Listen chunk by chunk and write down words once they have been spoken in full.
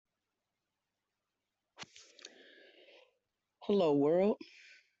Hello, world.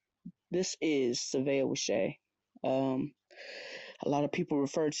 This is Surveil with Shay. Um, a lot of people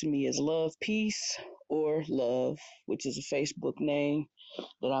refer to me as Love Peace or Love, which is a Facebook name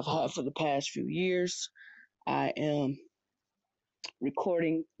that I've had for the past few years. I am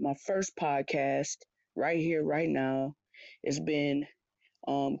recording my first podcast right here, right now. It's been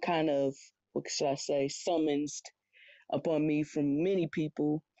kind of, what should I say, summoned upon me from many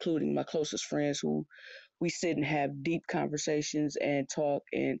people, including my closest friends, who we sit and have deep conversations and talk,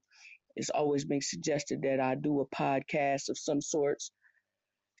 and it's always been suggested that I do a podcast of some sorts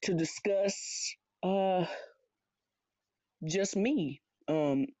to discuss uh, just me.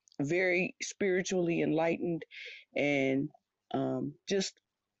 Very spiritually enlightened and just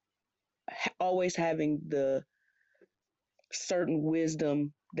always having the certain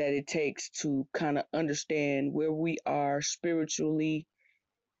wisdom that it takes to kind of understand where we are spiritually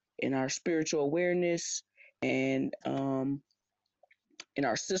in our spiritual awareness and in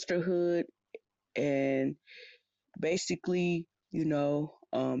our sisterhood and basically,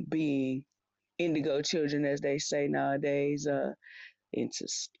 being indigo children, as they say nowadays, into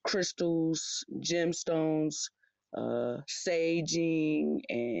crystals, gemstones, saging,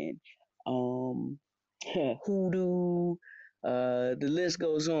 and um, hoodoo. The list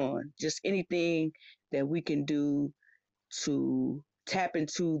goes on. Just anything that we can do to tap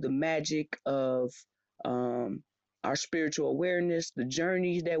into the magic of um, our spiritual awareness, the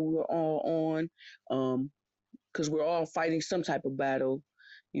journeys that we're all on. Because we're all fighting some type of battle.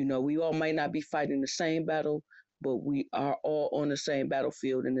 We all might not be fighting the same battle, but we are all on the same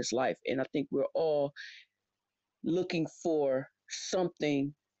battlefield in this life. And I think we're all looking for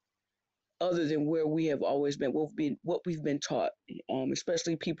something other than where we have always been, what we've been taught.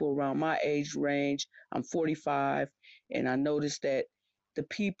 Especially people around my age range. I'm 45, and I noticed that the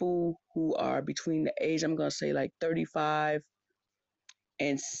people who are between the age, I'm gonna say like 35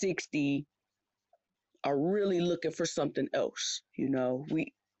 and 60, are really looking for something else.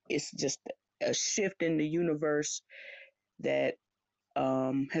 We it's just a shift in the universe that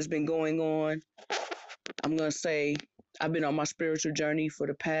has been going on. I'm gonna say I've been on my spiritual journey for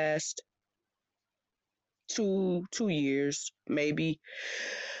the past two years, maybe.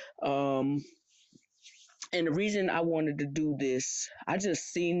 Um, and the reason I wanted to do this, I just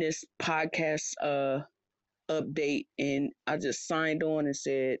seen this podcast update, and I just signed on and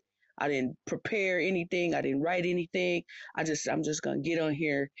said I didn't prepare anything, I didn't write anything. I'm just gonna get on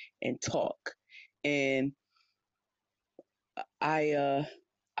here and talk. And I uh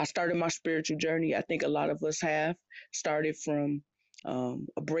I started my spiritual journey. I think a lot of us have started from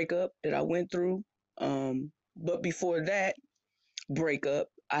a breakup that I went through. But before that breakup,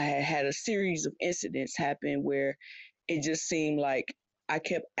 I had had a series of incidents happen where it just seemed like I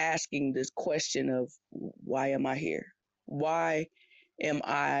kept asking this question of why am I here? Why am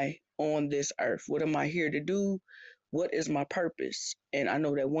I on this earth? What am I here to do? What is my purpose? And I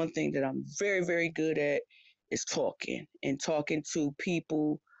know that one thing that I'm very, very good at is talking and talking to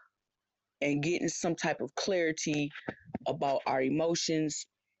people and getting some type of clarity about our emotions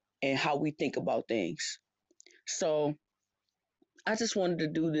and how we think about things. So I just wanted to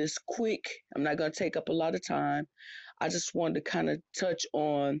do this quick. I'm not going to take up a lot of time. I just wanted to kind of touch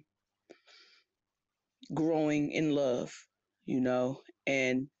on growing in love, you know,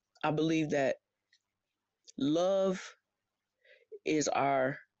 and I believe that love is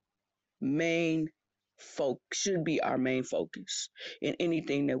our main should be our main focus in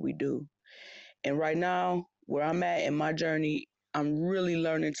anything that we do. And right now, where I'm at in my journey, I'm really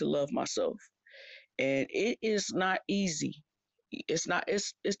learning to love myself. And it is not easy.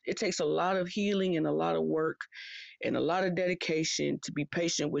 It takes a lot of healing and a lot of work and a lot of dedication to be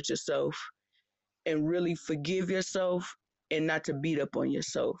patient with yourself and really forgive yourself and not to beat up on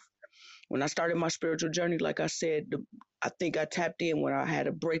yourself. When I started my spiritual journey, like I said, I think I tapped in when I had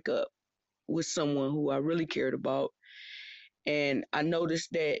a breakup with someone who I really cared about. And I noticed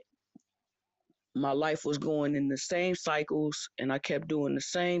that my life was going in the same cycles and I kept doing the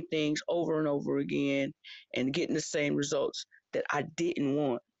same things over and over again and getting the same results that I didn't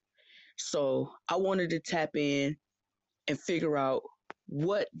want. So I wanted to tap in and figure out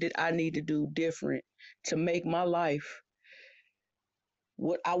what did I need to do different to make my life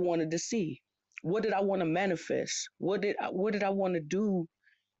what I wanted to see. What did I want to manifest? What did I want to do?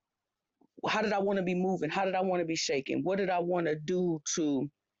 How did I want to be moving? How did I want to be shaking? What did I want to do to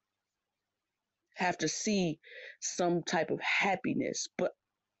have to see some type of happiness? But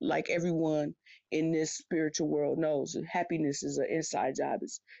like everyone in this spiritual world knows, happiness is an inside job.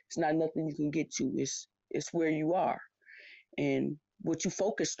 It's not nothing you can get to. It's where you are and what you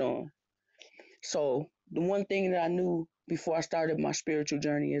focused on. So the one thing that I knew before I started my spiritual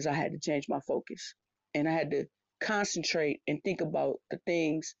journey is I had to change my focus, and I had to concentrate and think about the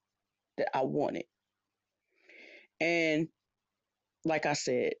things that I wanted. And like I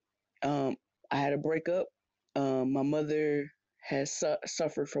said, um, I had a breakup. My mother has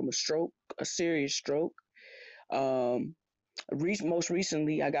suffered from a stroke, a serious stroke. Um, Most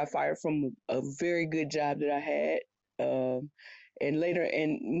recently, I got fired from a very good job that I had. And later,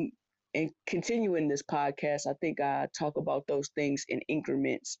 and continuing this podcast, I think I talk about those things in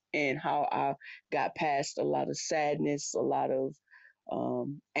increments and how I got past a lot of sadness, a lot of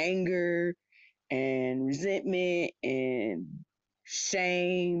anger and resentment and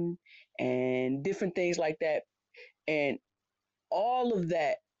shame and different things like that. And all of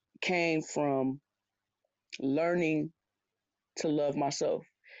that came from learning to love myself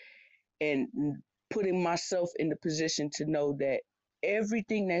and putting myself in the position to know that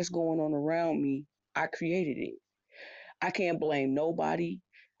everything that's going on around me, I created it. I can't blame nobody.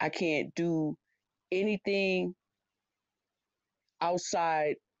 I can't do anything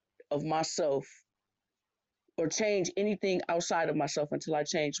outside of myself or change anything outside of myself until I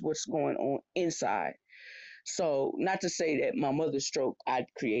change what's going on inside. So, not to say that my mother's stroke, I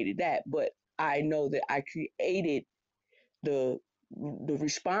created that, but I know that I created the the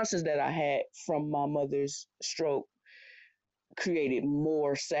responses that I had from my mother's stroke created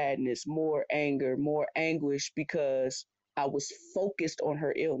more sadness, more anger, more anguish because I was focused on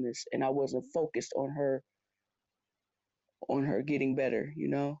her illness and I wasn't focused on her getting better, you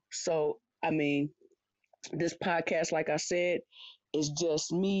know? So, I mean, this podcast, like I said, is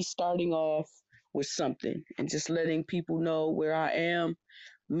just me starting off with something and just letting people know where I am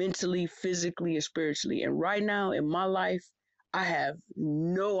mentally, physically, and spiritually. And right now in my life, I have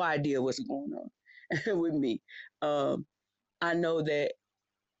no idea what's going on with me. Um, I know that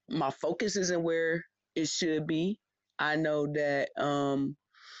my focus isn't where it should be. I know that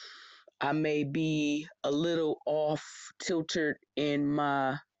I may be a little off tilted in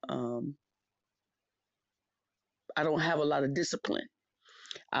my um, I don't have a lot of discipline.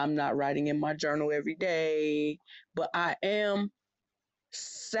 I'm not writing in my journal every day, but I am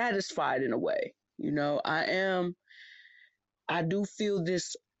satisfied in a way. You know, I do feel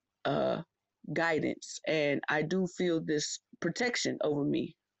this uh, guidance and I do feel this protection over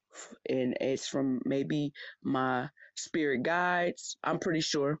me. And it's from maybe my spirit guides. I'm pretty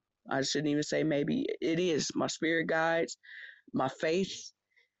sure. I shouldn't even say maybe. It is my spirit guides, my faith,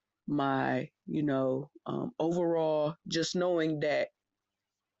 my, overall just knowing that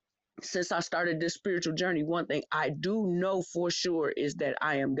since I started this spiritual journey, one thing I do know for sure is that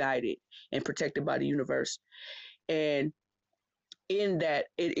I am guided and protected by the universe. And in that,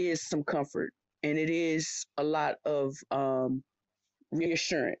 it is some comfort and it is a lot of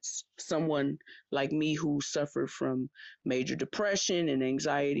reassurance. Someone like me who suffered from major depression and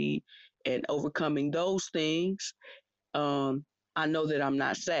anxiety and overcoming those things, um, I know that I'm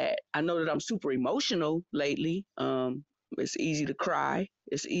not sad. I know that I'm super emotional lately. It's easy to cry.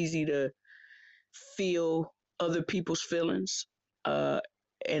 It's easy to feel other people's feelings. Uh,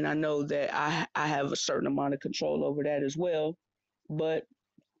 and I know that I have a certain amount of control over that as well. But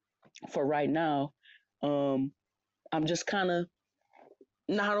for right now, um, I'm just kind of,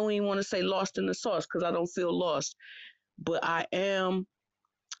 I don't even want to say lost in the sauce because I don't feel lost, but I am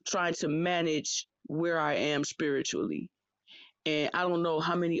trying to manage where I am spiritually. And I don't know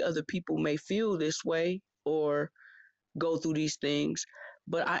how many other people may feel this way or go through these things,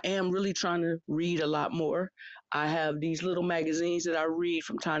 but I am really trying to read a lot more. I have these little magazines that I read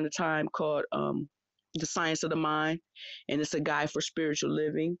from time to time called The Science of the Mind, and it's a guide for spiritual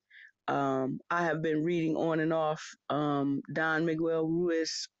living. I have been reading on and off Don Miguel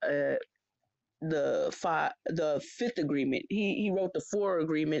Ruiz, the Fifth Agreement. He wrote the Four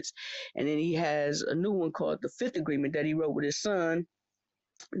Agreements, and then he has a new one called the Fifth Agreement that he wrote with his son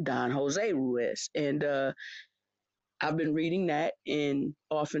Don Jose Ruiz, and I've been reading that in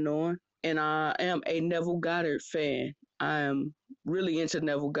off and on, and I am a Neville Goddard fan. I am really into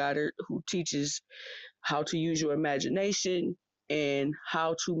Neville Goddard, who teaches how to use your imagination and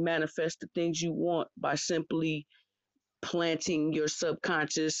how to manifest the things you want by simply planting your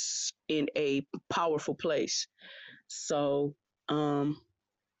subconscious in a powerful place. So, um,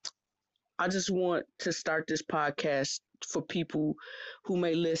 I just want to start this podcast for people who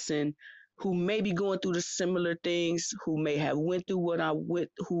may listen, who may be going through the similar things, who may have went through what I went,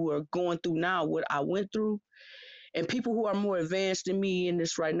 who are going through now what I went through, and people who are more advanced than me in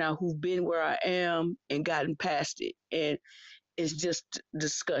this right now, who've been where I am and gotten past it. And it's just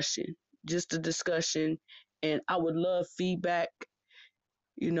a discussion. And I would love feedback,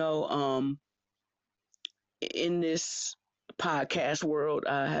 you know, in this podcast world.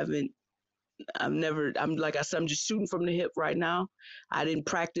 I'm like I said, I'm just shooting from the hip right now. I didn't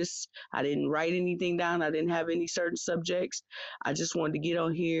practice. I didn't write anything down. I didn't have any certain subjects. I just wanted to get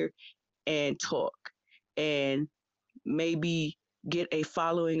on here and talk and maybe get a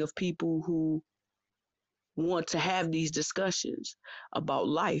following of people who want to have these discussions about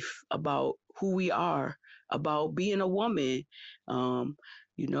life, about who we are, about being a woman. Um,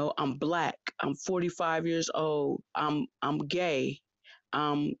 I'm black. I'm 45 years old. I'm gay.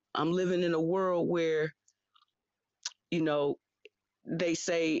 I'm living in a world where you know they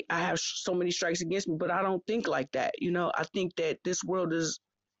say I have so many strikes against me, but I don't think like that. I think that this world is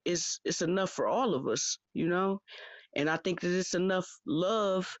it's enough for all of us. And I think that it's enough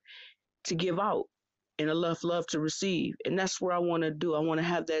love to give out and enough love to receive. And that's what I want to do. I want to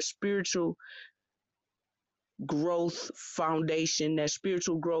have that spiritual growth foundation, that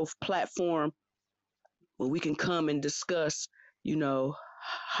spiritual growth platform where we can come and discuss, you know,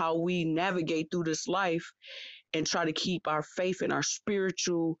 how we navigate through this life and try to keep our faith and our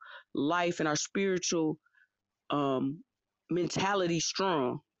spiritual life and our spiritual um, mentality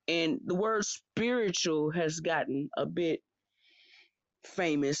strong. And the word spiritual has gotten a bit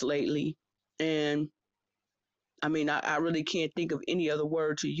famous lately. And I mean, I really can't think of any other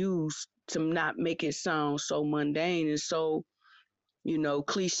word to use to not make it sound so mundane and so,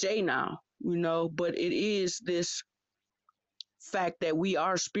 cliche now, but it is this fact that we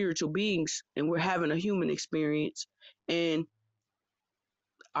are spiritual beings and we're having a human experience and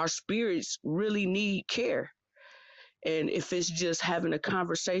our spirits really need care. And if it's just having a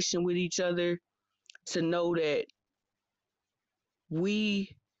conversation with each other to know that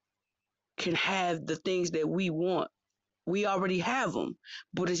we can have the things that we want, we already have them,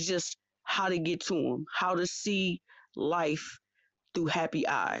 but it's just how to get to them, how to see life through happy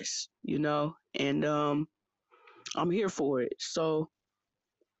eyes, and I'm here for it. So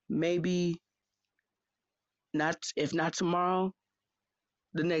maybe not, if not tomorrow,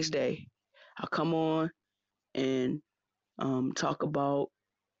 the next day, I'll come on and talk about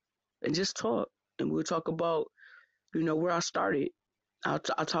and just talk, and we'll talk about where I started. I'll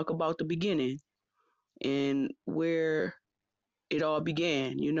talk about the beginning and where it all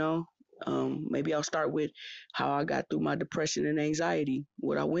began. Maybe I'll start with how I got through my depression and anxiety,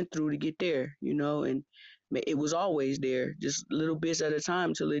 what I went through to get there, and it was always there, just little bits at a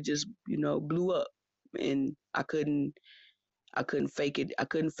time till it just, blew up, and I couldn't fake it. I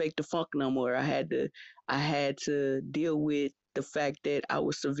couldn't fake the funk no more. I had to deal with the fact that I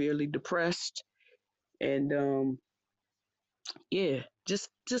was severely depressed, and yeah, just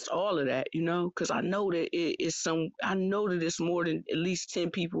all of that, because I know that I know that it's more than at least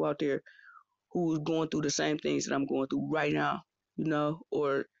 10 people out there who's going through the same things that I'm going through right now,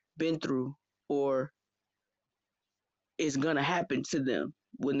 or been through, or is gonna happen to them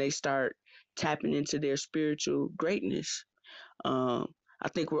when they start tapping into their spiritual greatness. Um, I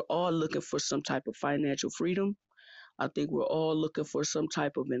think we're all looking for some type of financial freedom. I think we're all looking for some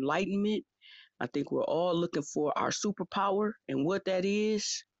type of enlightenment. I think we're all looking for our superpower and what that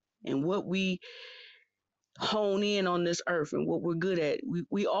is and what we hone in on this earth and what we're good at.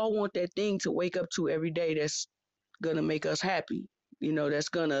 We all want that thing to wake up to every day that's gonna make us happy.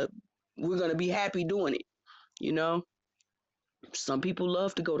 We're gonna be happy doing it. You know, some people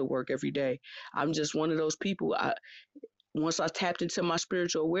love to go to work every day. I'm just one of those people. Once I tapped into my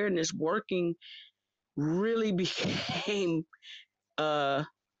spiritual awareness, working really became uh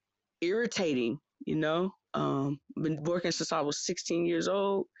irritating. Been working since I was 16 years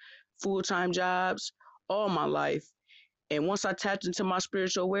old, full time jobs all my life. And once I tapped into my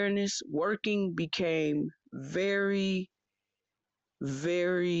spiritual awareness, working became very,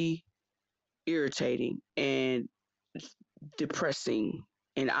 very irritating and depressing.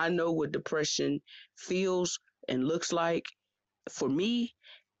 And I know what depression feels and looks like for me.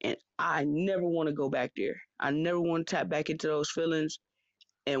 And I never want to go back there. I never want to tap back into those feelings.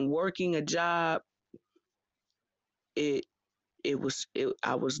 And working a job, it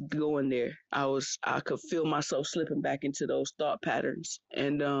I was going there. I could feel myself slipping back into those thought patterns.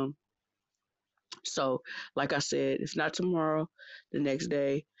 And so, like I said, if not tomorrow, the next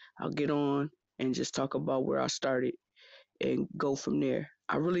day, I'll get on and just talk about where I started and go from there.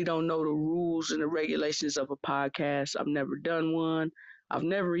 I really don't know the rules and the regulations of a podcast. I've never done one. I've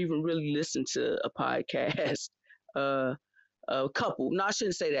never even really listened to a podcast. Uh, a couple. No, I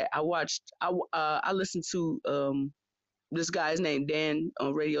shouldn't say that. I listened to this guy's named Dan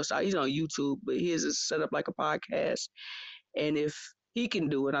on Radio Side. He's on YouTube, but his is set up like a podcast. And if he can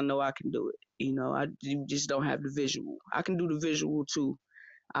do it, I know I can do it. I just don't have the visual. I can do the visual too.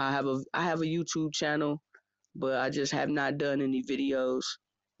 I have a YouTube channel. but I just have not done any videos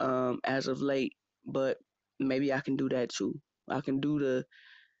as of late. But maybe I can do that too. I can do the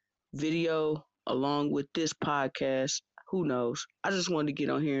video along with this podcast. Who knows? I just wanted to get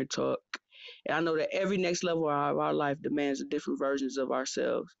on here and talk. And I know that every next level of our life demands different versions of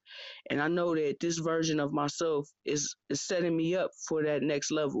ourselves. And I know that this version of myself is setting me up for that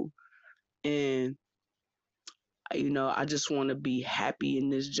next level. And I just want to be happy in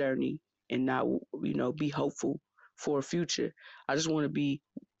this journey and not, be hopeful for a future. I just want to be,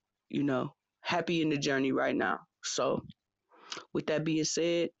 you know, happy in the journey right now. So, with that being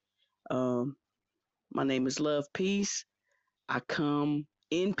said, um, my name is Love Peace. I come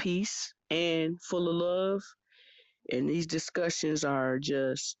in peace and full of love. And these discussions are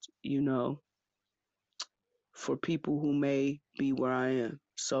just, for people who may be where I am.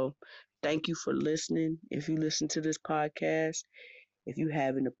 So, thank you for listening. If you listen to this podcast, if you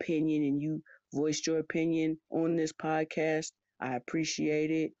have an opinion and you voiced your opinion on this podcast, I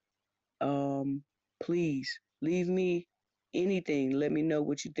appreciate it. Um, Please leave me anything. Let me know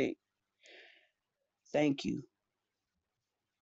what you think. Thank you.